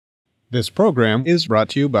This program is brought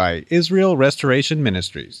to you by Israel Restoration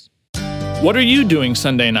Ministries. What are you doing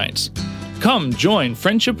Sunday nights? Come join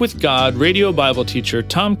Friendship with God radio Bible teacher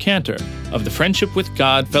Tom Cantor of the Friendship with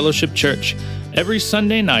God Fellowship Church every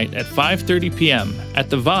Sunday night at 5:30 p.m. at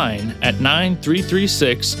The Vine at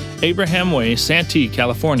 9336 Abraham Way, Santee,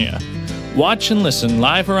 California. Watch and listen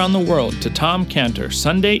live around the world to Tom Cantor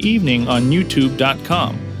Sunday evening on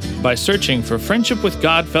YouTube.com by searching for Friendship with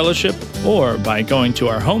God Fellowship or by going to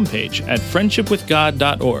our homepage at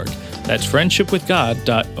friendshipwithgod.org. That's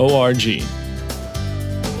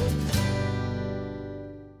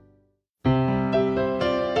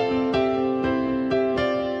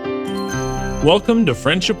Welcome to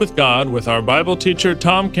Friendship with God with our Bible teacher,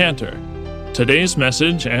 Tom Cantor. Today's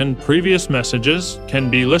message and previous messages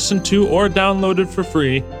can be listened to or downloaded for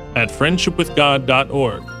free at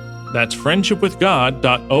friendshipwithgod.org. That's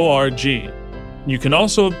friendshipwithgod.org. You can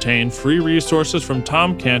also obtain free resources from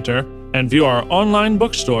Tom Cantor and view our online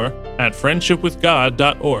bookstore at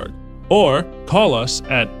friendshipwithgod.org or call us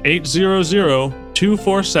at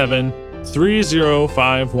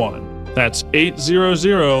 800-247-3051. That's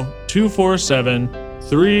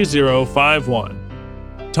 800-247-3051.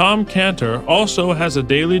 Tom Cantor also has a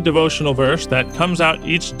daily devotional verse that comes out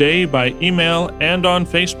each day by email and on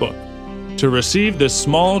Facebook. To receive this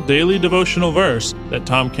small daily devotional verse that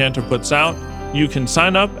Tom Cantor puts out, you can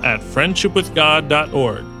sign up at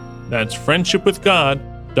friendshipwithgod.org. That's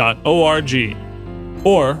friendshipwithgod.org.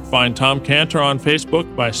 Or find Tom Cantor on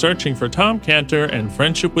Facebook by searching for Tom Cantor and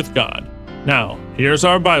Friendship with God. Now, here's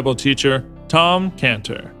our Bible teacher, Tom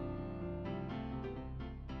Cantor.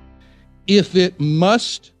 If it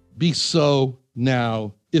must be so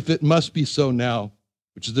now, if it must be so now,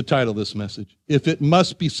 which is the title of this message, if it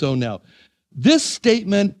must be so now. This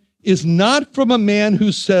statement is not from a man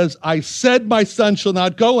who says, I said my son shall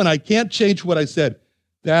not go and I can't change what I said.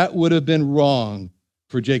 That would have been wrong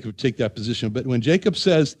for Jacob to take that position. But when Jacob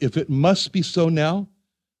says, if it must be so now,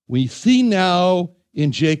 we see now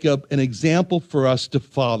in Jacob an example for us to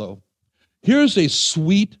follow. Here's a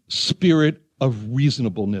sweet spirit of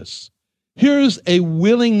reasonableness. Here's a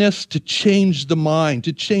willingness to change the mind,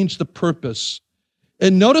 to change the purpose.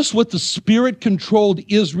 And notice what the Spirit-controlled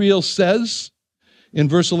Israel says in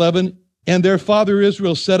verse 11. And their father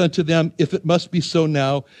Israel said unto them, if it must be so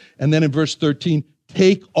now. And then in verse 13,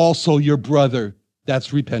 take also your brother.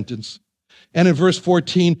 That's repentance. And in verse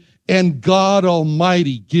 14, and God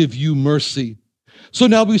Almighty give you mercy. So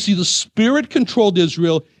now we see the Spirit-controlled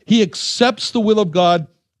Israel. He accepts the will of God.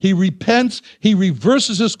 He repents. He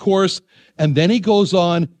reverses his course. And then he goes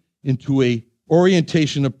on into a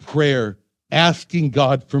orientation of prayer, asking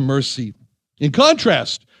God for mercy. In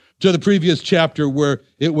contrast to the previous chapter where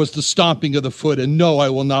it was the stomping of the foot and no, I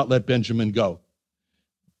will not let Benjamin go.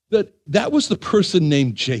 That was the person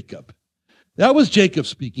named Jacob. That was Jacob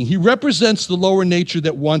speaking. He represents the lower nature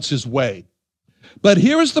that wants his way. But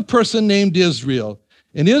here is the person named Israel.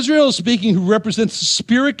 And Israel is speaking who represents the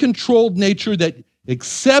spirit-controlled nature that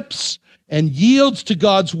accepts and yields to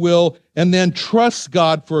God's will and then trusts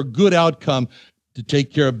God for a good outcome to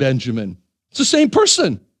take care of Benjamin. It's the same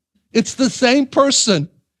person. It's the same person.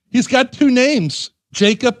 He's got two names,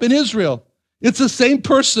 Jacob and Israel. It's the same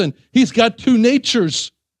person. He's got two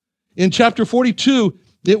natures. In chapter 42,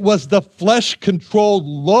 it was the flesh-controlled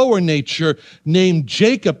lower nature named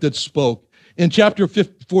Jacob that spoke. In chapter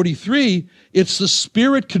 43, it's the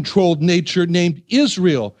spirit-controlled nature named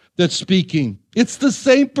Israel that's speaking. It's the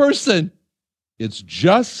same person. It's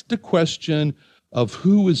just a question of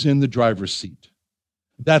who is in the driver's seat.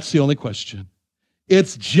 That's the only question.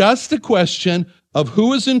 It's just a question of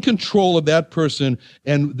who is in control of that person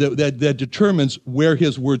and that determines where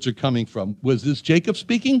his words are coming from. Was this Jacob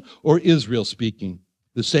speaking or Israel speaking?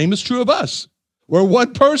 The same is true of us. We're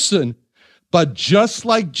one person. But just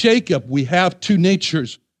like Jacob, we have two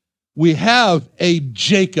natures. We have a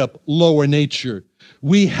Jacob lower nature.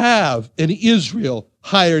 We have an Israel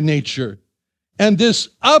higher nature. And this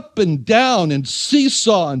up and down and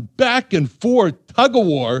seesaw and back and forth tug of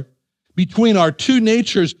war between our two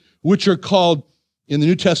natures, which are called in the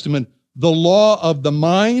New Testament, the law of the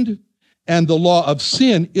mind and the law of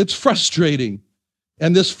sin, it's frustrating.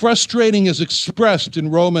 And this frustrating is expressed in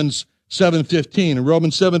Romans 7:15. In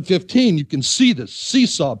Romans 7:15, you can see this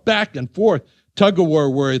seesaw back and forth tug of war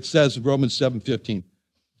where it says in Romans 7:15,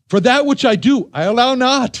 for that which I do, I allow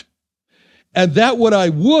not. And that what I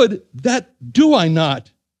would, that do I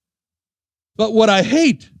not. But what I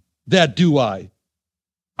hate, that do I.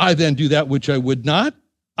 I then do that which I would not.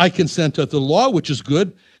 I consent to the law, which is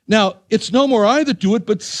good. Now, it's no more I that do it,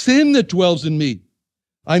 but sin that dwells in me.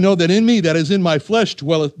 I know that in me, that is in my flesh,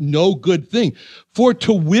 dwelleth no good thing. For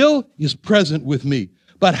to will is present with me,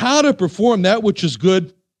 but how to perform that which is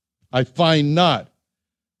good, I find not.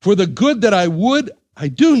 For the good that I would, I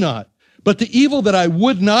do not. But the evil that I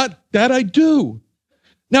would not, that I do.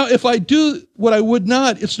 Now, if I do what I would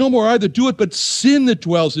not, it's no more I that do it, but sin that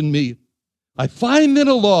dwells in me. I find in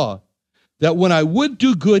a law that when I would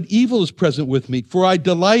do good, evil is present with me. For I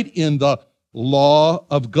delight in the law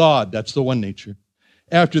of God. That's the one nature.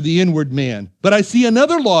 After the inward man. But I see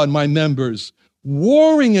another law in my members,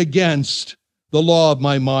 warring against the law of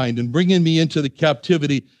my mind and bringing me into the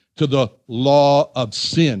captivity to the law of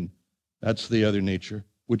sin. That's the other nature,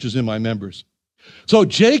 which is in my members. So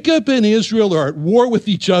Jacob and Israel are at war with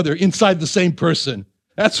each other inside the same person.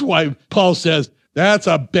 That's why Paul says, that's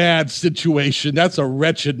a bad situation. That's a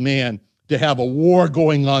wretched man to have a war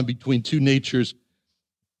going on between two natures.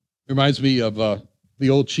 Reminds me of the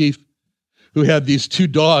old chief who had these two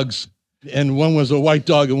dogs, and one was a white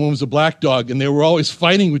dog and one was a black dog, and they were always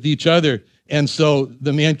fighting with each other. And so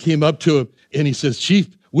the man came up to him and he says, "Chief,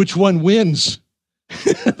 which one wins?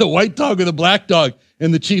 The white dog or the black dog?"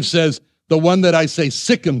 And the chief says, "The one that I say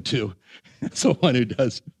sick him to." That's the one who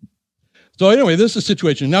does. So anyway, this is the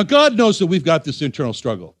situation. Now, God knows that we've got this internal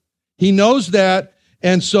struggle. He knows that,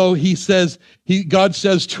 and so God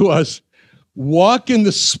says to us, walk in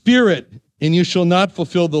the Spirit, and you shall not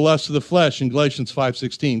fulfill the lust of the flesh, in Galatians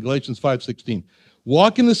 5:16. Galatians 5:16.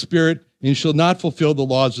 Walk in the Spirit, and you shall not fulfill the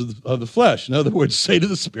laws of the flesh. In other words, say to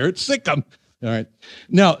the Spirit, sick him. All right.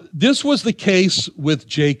 Now, this was the case with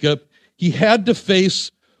Jacob. He had to face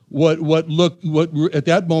what at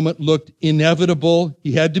that moment looked inevitable.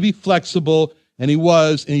 He had to be flexible, and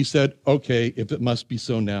he said, okay, if it must be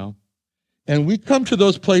so now. And we come to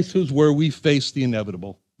those places where we face the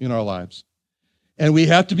inevitable in our lives. And we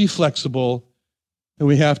have to be flexible, and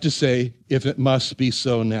we have to say, if it must be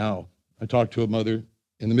so now. I talked to a mother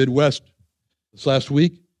in the Midwest this last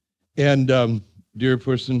week, and dear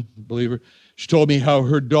person, believer, she told me how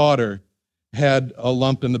her daughter had a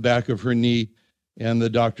lump in the back of her knee, and the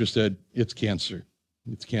doctor said, it's cancer.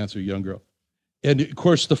 It's cancer, young girl. And of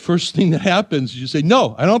course, the first thing that happens is you say,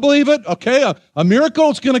 no, I don't believe it. Okay, a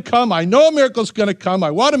miracle is going to come. I know a miracle is going to come.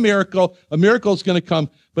 I want a miracle. A miracle is going to come.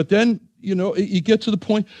 But then, you get to the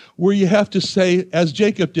point where you have to say, as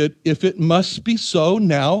Jacob did, if it must be so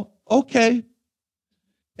now, okay.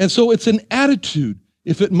 And so it's an attitude.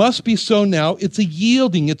 If it must be so now, it's a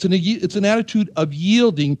yielding. It's an attitude of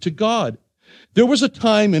yielding to God. There was a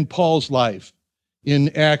time in Paul's life,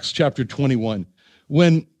 in Acts chapter 21,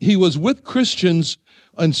 when he was with Christians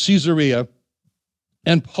in Caesarea,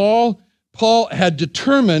 and Paul had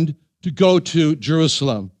determined to go to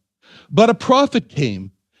Jerusalem. But a prophet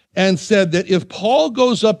came and said that if Paul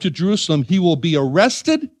goes up to Jerusalem, he will be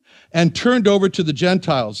arrested and turned over to the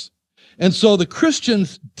Gentiles. And so the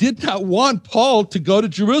Christians did not want Paul to go to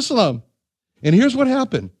Jerusalem. And here's what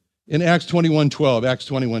happened in Acts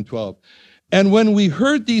 21:12. And when we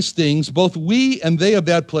heard these things, both we and they of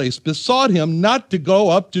that place besought him not to go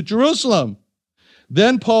up to Jerusalem.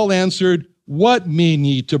 Then Paul answered, what mean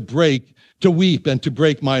ye to weep and to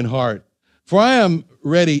break mine heart? For I am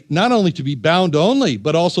ready not only to be bound only,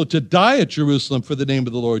 but also to die at Jerusalem for the name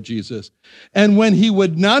of the Lord Jesus. And when he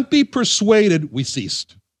would not be persuaded, we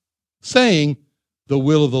ceased, saying, the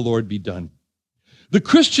will of the Lord be done. The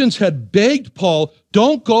Christians had begged Paul,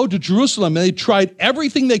 don't go to Jerusalem. And they tried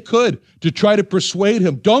everything they could to try to persuade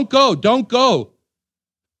him. Don't go.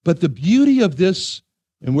 But the beauty of this,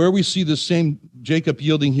 and where we see the same Jacob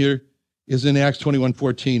yielding here, is in Acts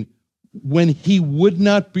 21:14. When he would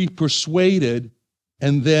not be persuaded,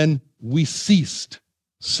 and then we ceased,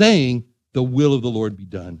 saying, the will of the Lord be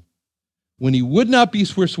done. When he would not be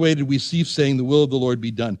persuaded, we ceased, saying, the will of the Lord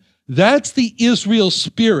be done. That's the Israel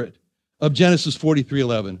spirit of Genesis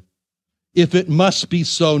 43:11. If it must be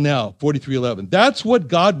so now, 43:11. That's what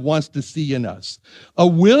God wants to see in us. A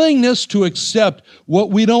willingness to accept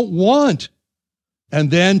what we don't want,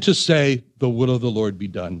 and then to say, the will of the Lord be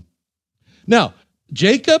done. Now,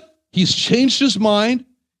 Jacob, he's changed his mind.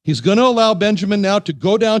 He's going to allow Benjamin now to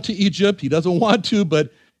go down to Egypt. He doesn't want to,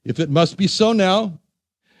 but if it must be so now.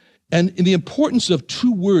 And in the importance of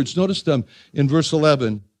two words, notice them in verse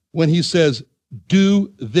 11, when he says,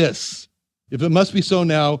 do this. If it must be so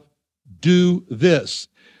now, do this.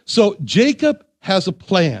 So Jacob has a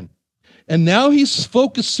plan, and now he's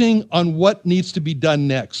focusing on what needs to be done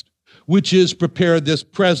next, which is prepare this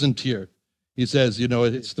present here. He says,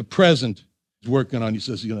 it's the present he's working on. He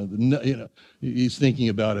says, he's thinking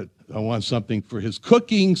about it. I want something for his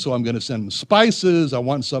cooking, so I'm going to send him spices. I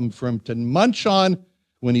want something for him to munch on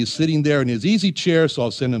when he's sitting there in his easy chair, so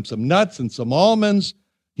I'll send him some nuts and some almonds.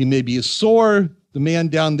 He may be sore. The man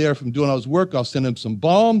down there from doing all his work, I'll send him some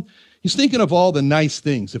balm. He's thinking of all the nice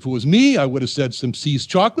things. If it was me, I would have said some See's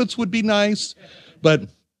chocolates would be nice. But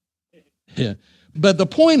the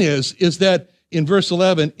point is that in verse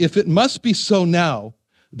 11, if it must be so now,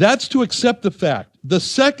 that's to accept the fact. The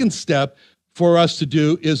second step for us to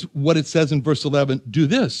do is what it says in verse 11, do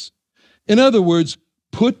this. In other words,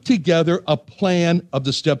 put together a plan of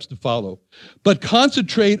the steps to follow, but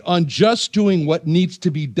concentrate on just doing what needs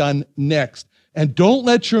to be done next. And don't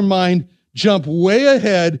let your mind jump way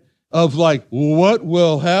ahead of like, what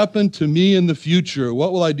will happen to me in the future?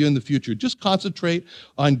 What will I do in the future? Just concentrate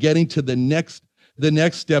on getting to the next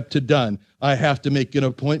step to done. I have to make an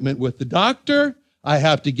appointment with the doctor. I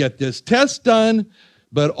have to get this test done.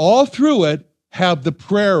 But all through it, have the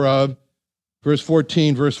prayer of, verse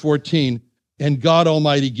 14, and God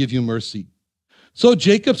Almighty give you mercy. So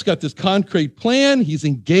Jacob's got this concrete plan. He's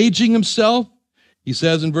engaging himself. He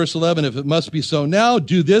says in verse 11, if it must be so now,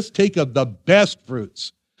 do this, take of the best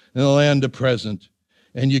fruits in the land of present.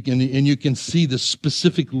 And you can see the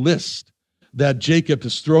specific list that Jacob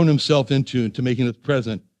has thrown himself into making it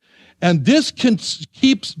present. And this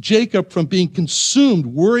keeps Jacob from being consumed,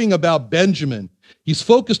 worrying about Benjamin. He's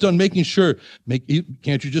focused on making sure,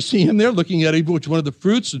 can't you just see him there looking at each one of the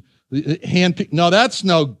fruits? Handpicked. No, that's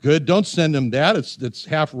no good. Don't send him that. It's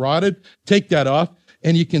half rotted. Take that off.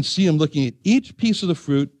 And you can see him looking at each piece of the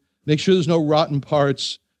fruit, make sure there's no rotten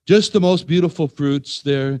parts, just the most beautiful fruits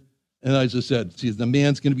there. And as I said, see, the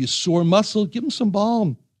man's going to be sore muscle, give him some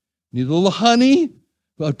balm. Need a little honey,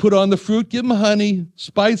 put on the fruit, give him honey,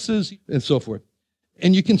 spices, and so forth.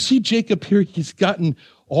 And you can see Jacob here, he's gotten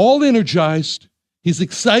all energized. He's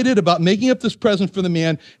excited about making up this present for the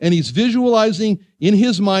man, and he's visualizing in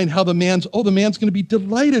his mind how the man's going to be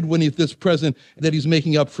delighted when he's this present that he's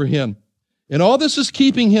making up for him. And all this is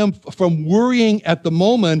keeping him from worrying at the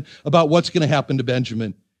moment about what's going to happen to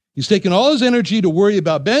Benjamin. He's taken all his energy to worry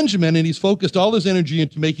about Benjamin, and he's focused all his energy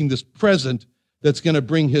into making this present that's going to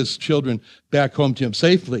bring his children back home to him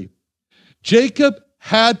safely. Jacob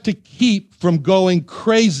had to keep from going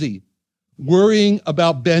crazy, worrying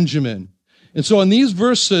about Benjamin. And so in these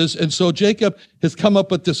verses, Jacob has come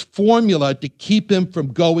up with this formula to keep him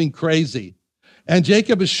from going crazy. And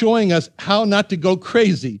Jacob is showing us how not to go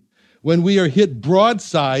crazy when we are hit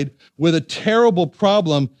broadside with a terrible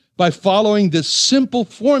problem by following this simple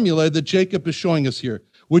formula that Jacob is showing us here,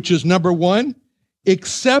 which is number one,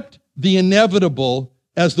 accept the inevitable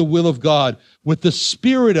as the will of God with the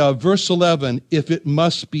spirit of, verse 11, if it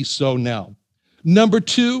must be so now. Number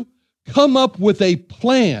two, come up with a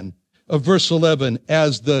plan of verse 11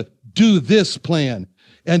 as the do this plan,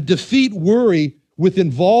 and defeat worry with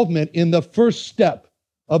involvement in the first step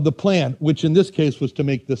of the plan, which in this case was to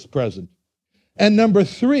make this present. And number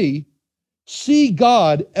three, see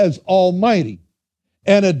God as almighty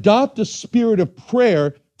and adopt a spirit of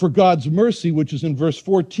prayer for God's mercy, which is in verse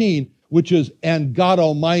 14, which is, and God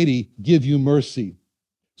Almighty give you mercy.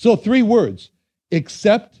 So 3 words,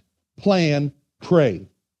 accept, plan, pray.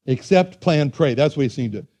 Accept, plan, pray. That's what he's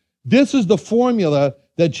saying to. This is the formula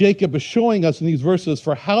that Jacob is showing us in these verses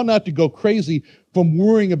for how not to go crazy from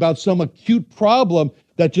worrying about some acute problem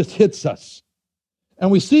that just hits us.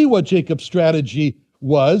 And we see what Jacob's strategy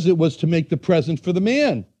was. It was to make the present for the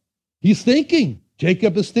man. He's thinking.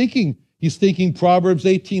 Jacob is thinking. He's thinking Proverbs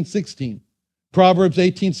 18:16. Proverbs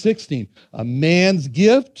 18:16. A man's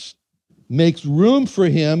gift makes room for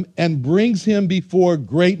him and brings him before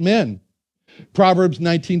great men. Proverbs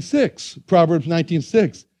 19:6. Proverbs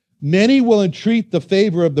 19:6. Many will entreat the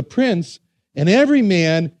favor of the prince, and every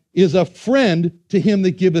man is a friend to him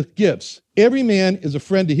that giveth gifts. Every man is a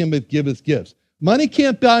friend to him that giveth gifts. Money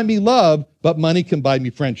can't buy me love, but money can buy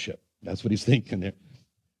me friendship. That's what he's thinking there.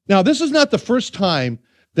 Now, this is not the first time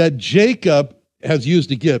that Jacob has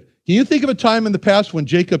used a gift. Can you think of a time in the past when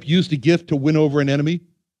Jacob used a gift to win over an enemy?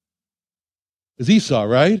 It's Esau,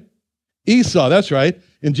 right? Esau, that's right.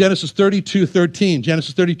 In Genesis 32:13,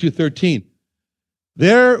 Genesis 32:13.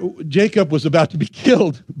 There, Jacob was about to be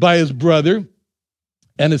killed by his brother.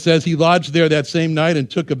 And it says he lodged there that same night and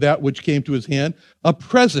took of that which came to his hand a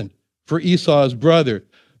present for Esau, his brother.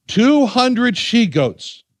 200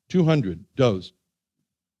 she-goats, 200 does,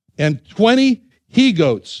 and 20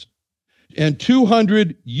 he-goats, and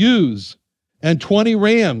 200 ewes, and 20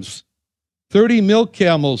 rams, 30 milk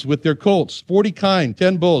camels with their colts, 40 kine,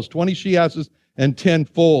 10 bulls, 20 she-asses, and 10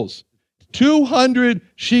 foals. 200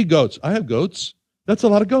 she-goats. I have goats. That's a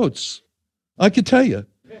lot of goats. I can tell you.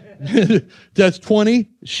 That's 20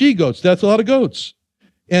 she-goats. That's a lot of goats.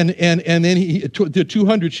 And then the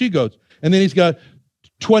 200 she-goats. And then he's got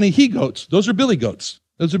 20 he-goats. Those are billy goats.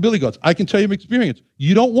 Those are billy goats. I can tell you from experience,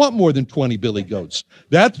 you don't want more than 20 billy goats.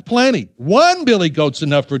 That's plenty. One billy goat's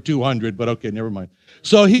enough for 200, but okay, never mind.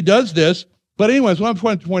 So he does this. But anyways, what I'm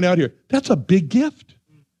trying to point out here, that's a big gift.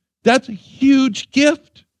 That's a huge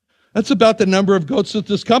gift. That's about the number of goats that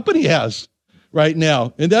this company has right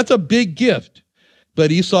now. And that's a big gift.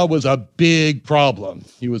 But Esau was a big problem.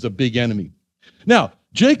 He was a big enemy. Now,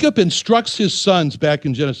 Jacob instructs his sons back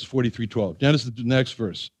in Genesis 43:12. Genesis, the next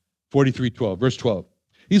verse, 43:12, verse 12.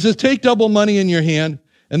 He says, take double money in your hand,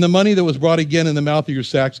 and the money that was brought again in the mouth of your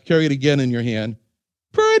sacks, carry it again in your hand.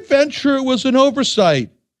 Peradventure it was an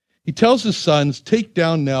oversight. He tells his sons, take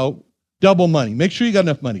down now double money. Make sure you got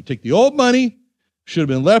enough money. Take the old money, should have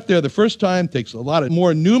been left there the first time, takes a lot of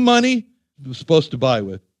more new money he was supposed to buy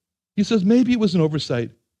with. He says, maybe it was an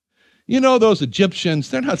oversight. You know, those Egyptians,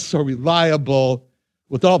 they're not so reliable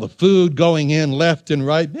with all the food going in left and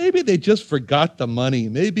right. Maybe they just forgot the money.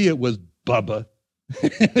 Maybe it was Bubba.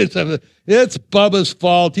 It's Bubba's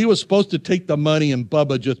fault. He was supposed to take the money, and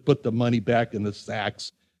Bubba just put the money back in the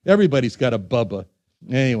sacks. Everybody's got a Bubba.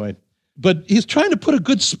 Anyway, but he's trying to put a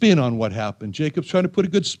good spin on what happened. Jacob's trying to put a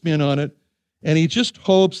good spin on it, and he just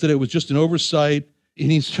hopes that it was just an oversight, and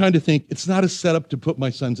he's trying to think, it's not a setup to put my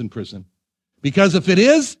sons in prison. Because if it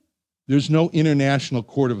is, there's no international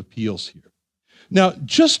court of appeals here. Now,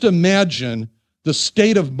 just imagine the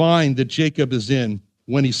state of mind that Jacob is in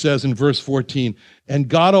when he says in verse 14, and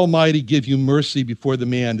God Almighty give you mercy before the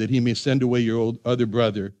man, that he may send away your other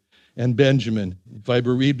brother, and Benjamin. If I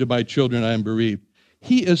bereaved of my children, I am bereaved.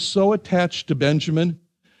 He is so attached to Benjamin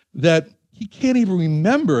that he can't even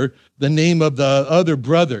remember the name of the other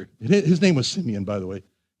brother. His name was Simeon, by the way.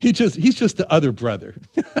 He's just the other brother.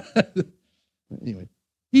 Anyway,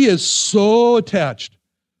 he is so attached.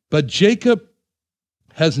 But Jacob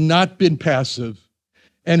has not been passive,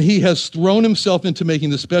 and he has thrown himself into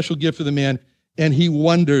making the special gift for the man, and he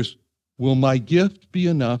wonders, will my gift be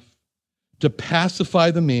enough to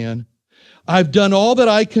pacify the man? I've done all that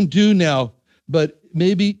I can do now, but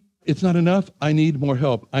maybe it's not enough. I need more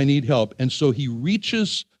help. I need help. And so he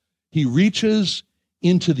reaches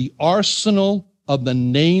into the arsenal of the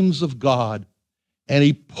names of God, and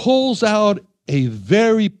he pulls out a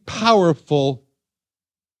very powerful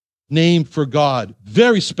name for God,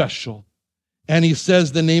 very special. And he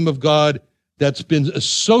says the name of God that's been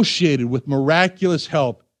associated with miraculous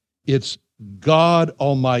help. It's God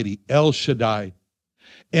Almighty, El Shaddai.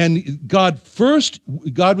 And God was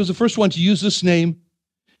the first one to use this name,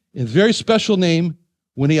 a very special name,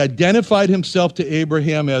 when he identified himself to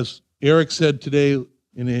Abraham, as Eric said today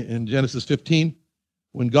in Genesis 15,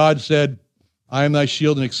 when God said, I am thy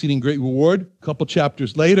shield and exceeding great reward. A couple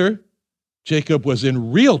chapters later, Jacob was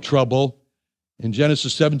in real trouble in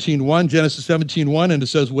Genesis 17:1, and it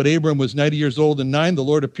says, when Abram was 90 years old and 9, the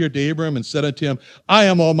Lord appeared to Abram and said unto him, I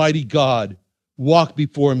am Almighty God. Walk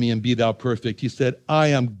before me and be thou perfect. He said, I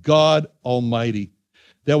am God Almighty.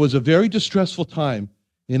 That was a very distressful time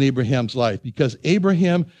in Abraham's life, because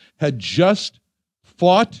Abraham had just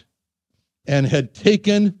fought and had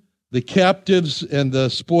taken the captives and the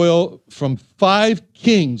spoil from 5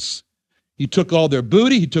 kings. He took all their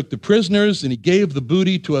booty, he took the prisoners, and he gave the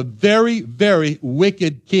booty to a very, very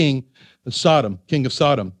wicked king of Sodom.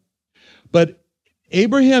 But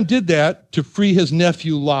Abraham did that to free his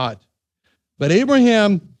nephew Lot. But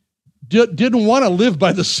Abraham didn't want to live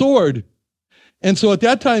by the sword. And so at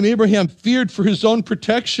that time, Abraham feared for his own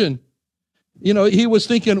protection. You know, he was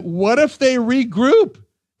thinking, what if they regroup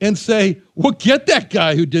and say, well, get that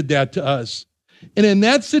guy who did that to us? And in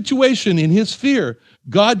that situation, in his fear,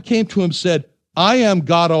 God came to him and said, I am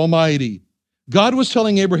God Almighty. God was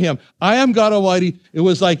telling Abraham, I am God Almighty. It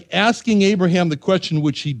was like asking Abraham the question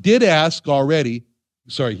which he did ask already.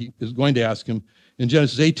 He is going to ask him in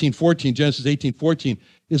Genesis 18:14.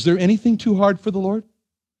 Is there anything too hard for the Lord?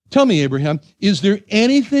 Tell me, Abraham, is there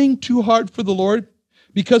anything too hard for the Lord?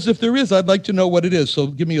 Because if there is, I'd like to know what it is. So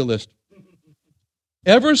give me a list.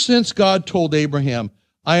 Ever since God told Abraham,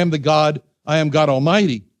 I am God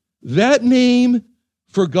Almighty, that name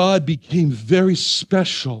for God became very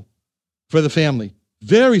special for the family,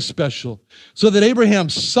 very special. So that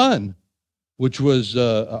Abraham's son, which was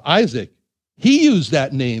Isaac, he used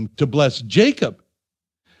that name to bless Jacob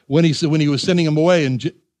when he was sending him away in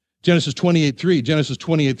Genesis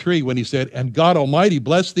 28:3, when he said, and God Almighty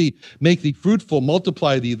bless thee, make thee fruitful,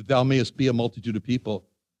 multiply thee, that thou mayest be a multitude of people.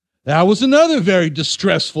 That was another very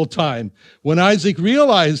distressful time when Isaac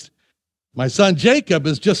realized, my son Jacob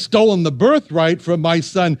has just stolen the birthright from my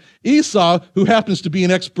son Esau, who happens to be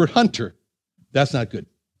an expert hunter. That's not good.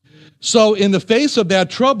 So in the face of that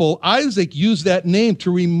trouble, Isaac used that name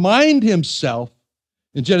to remind himself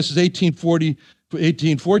in Genesis 18:40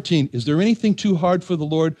 18:14, is there anything too hard for the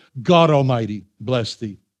Lord? God Almighty bless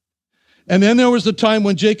thee. And then there was the time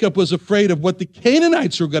when Jacob was afraid of what the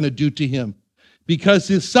Canaanites were going to do to him because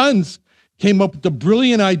his sons came up with the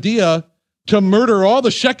brilliant idea to murder all the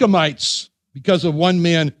Shechemites because of one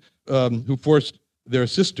man who forced their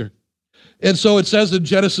sister. And so it says in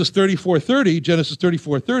Genesis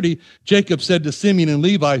 34:30, Jacob said to Simeon and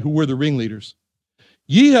Levi, who were the ringleaders,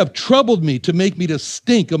 ye have troubled me to make me to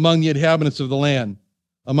stink among the inhabitants of the land,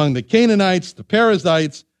 among the Canaanites, the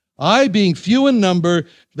Perizzites. I, being few in number,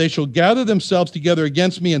 they shall gather themselves together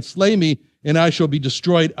against me and slay me, and I shall be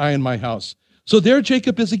destroyed, I and my house. So there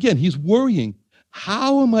Jacob is again. He's worrying.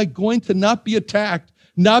 How am I going to not be attacked,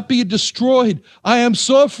 not be destroyed? I am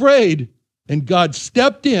so afraid. And God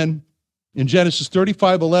stepped in Genesis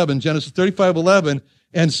 35:11,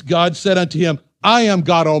 and God said unto him, I am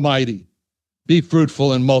God Almighty. Be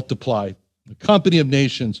fruitful and multiply. The company of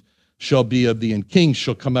nations shall be of thee, and kings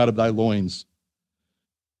shall come out of thy loins.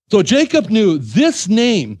 So Jacob knew this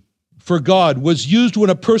name for God was used when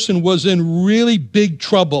a person was in really big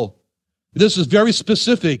trouble. This is very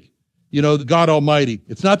specific, God Almighty.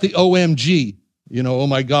 It's not the OMG, oh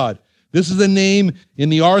my God. This is the name in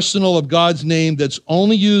the arsenal of God's name that's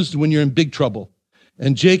only used when you're in big trouble.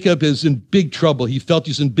 And Jacob is in big trouble. He felt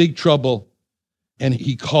he's in big trouble, and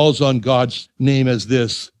he calls on God's name as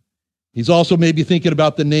this. He's also maybe thinking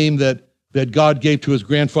about the name that God gave to his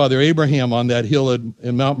grandfather Abraham on that hill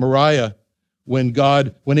in Mount Moriah, when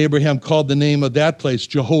Abraham called the name of that place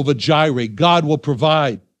Jehovah Jireh. God will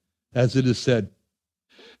provide, as it is said.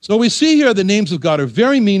 So we see here the names of God are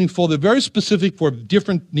very meaningful. They're very specific for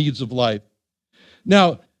different needs of life.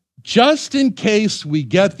 Now, just in case we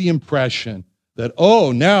get the impression that,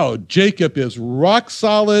 now Jacob is rock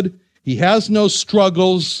solid, he has no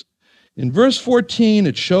struggles, in verse 14,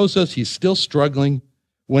 it shows us he's still struggling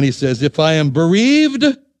when he says, if I am bereaved,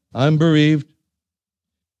 I'm bereaved.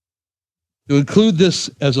 To include this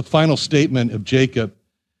as a final statement of Jacob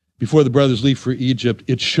before the brothers leave for Egypt,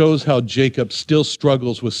 it shows how Jacob still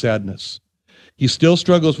struggles with sadness. He still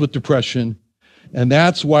struggles with depression, and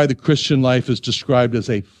that's why the Christian life is described as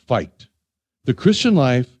a fight. The Christian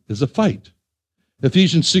life is a fight.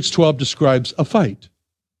 Ephesians 6:12 describes a fight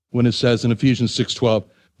when it says in Ephesians 6:12,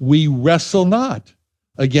 we wrestle not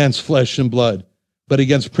against flesh and blood, but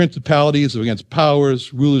against principalities, against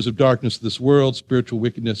powers, rulers of darkness of this world, spiritual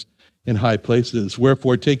wickedness in high places.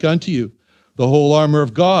 Wherefore take unto you the whole armor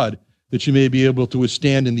of God, that you may be able to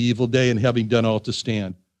withstand in the evil day, and having done all to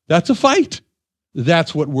stand. That's a fight.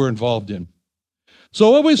 That's what we're involved in. So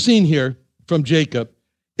what we've seen here from Jacob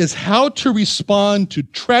is how to respond to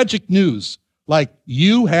tragic news like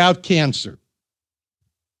you have cancer.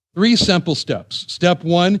 3 simple steps. Step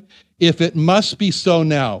 1, if it must be so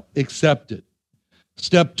now, accept it.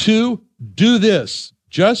 Step 2, do this.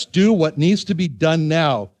 Just do what needs to be done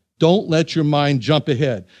now. Don't let your mind jump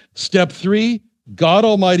ahead. Step 3, God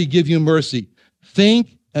Almighty give you mercy.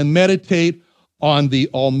 Think and meditate on the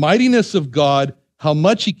almightiness of God, how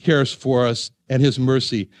much he cares for us, and his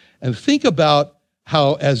mercy. And think about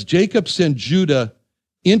how as Jacob sent Judah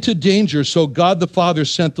into danger, so God the Father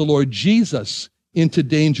sent the Lord Jesus into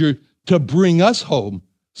danger to bring us home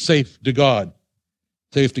safe to God.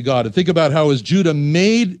 Safe to God. And think about how as Judah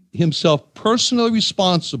made himself personally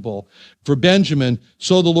responsible for Benjamin,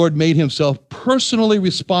 so the Lord made himself personally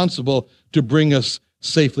responsible to bring us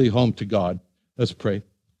safely home to God. Let's pray.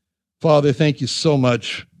 Father, thank you so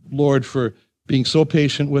much, Lord, for being so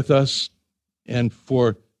patient with us and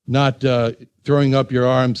for not throwing up your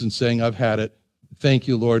arms and saying, I've had it. Thank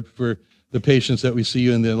you, Lord, for the patience that we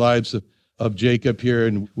see in the lives of Jacob here.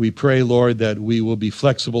 And we pray, Lord, that we will be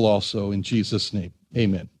flexible also in Jesus' name.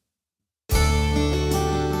 Amen.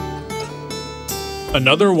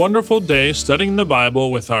 Another wonderful day studying the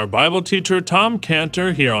Bible with our Bible teacher Tom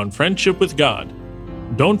Cantor here on Friendship with God.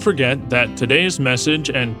 Don't forget that today's message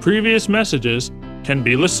and previous messages can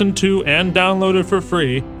be listened to and downloaded for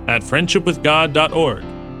free at friendshipwithgod.org.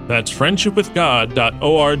 That's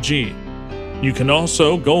friendshipwithgod.org. You can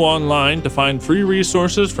also go online to find free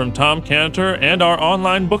resources from Tom Cantor and our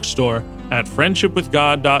online bookstore at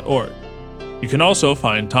friendshipwithgod.org. You can also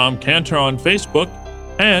find Tom Cantor on Facebook,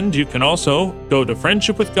 and you can also go to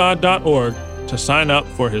friendshipwithgod.org to sign up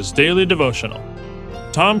for his daily devotional.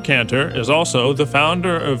 Tom Cantor is also the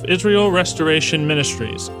founder of Israel Restoration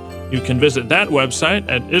Ministries. You can visit that website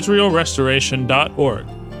at israelrestoration.org.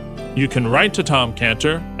 You can write to Tom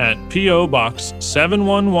Cantor at P.O. Box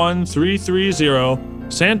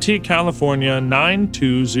 711330, Santee, California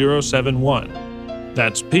 92071.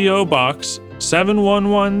 That's P.O. Box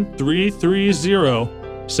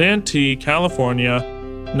 711330, Santee, California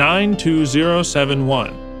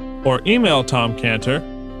 92071 or email Tom Cantor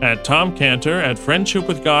at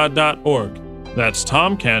tomcantor@friendshipwithgod.org. That's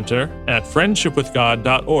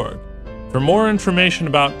tomcantor@friendshipwithgod.org. For more information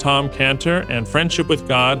about Tom Cantor and Friendship with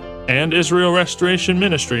God and Israel Restoration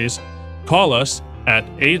Ministries, call us at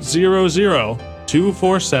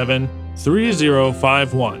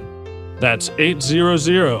 800-247-3051. That's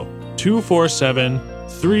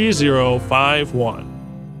 800-247-3051.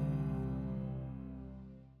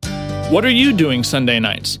 What are you doing Sunday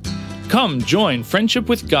nights? Come join Friendship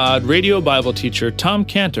with God radio Bible teacher Tom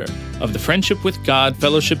Cantor of the Friendship with God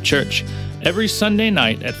Fellowship Church every Sunday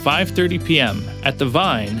night at 5:30 p.m. at The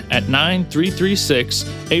Vine at 9336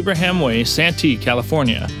 Abraham Way, Santee,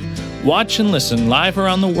 California. Watch and listen live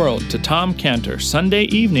around the world to Tom Cantor Sunday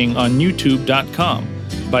evening on YouTube.com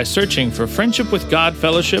by searching for Friendship with God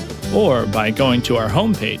Fellowship or by going to our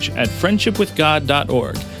homepage at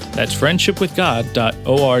friendshipwithgod.org. That's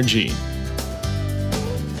friendshipwithgod.org.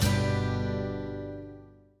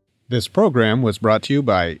 This program was brought to you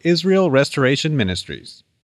by Israel Restoration Ministries.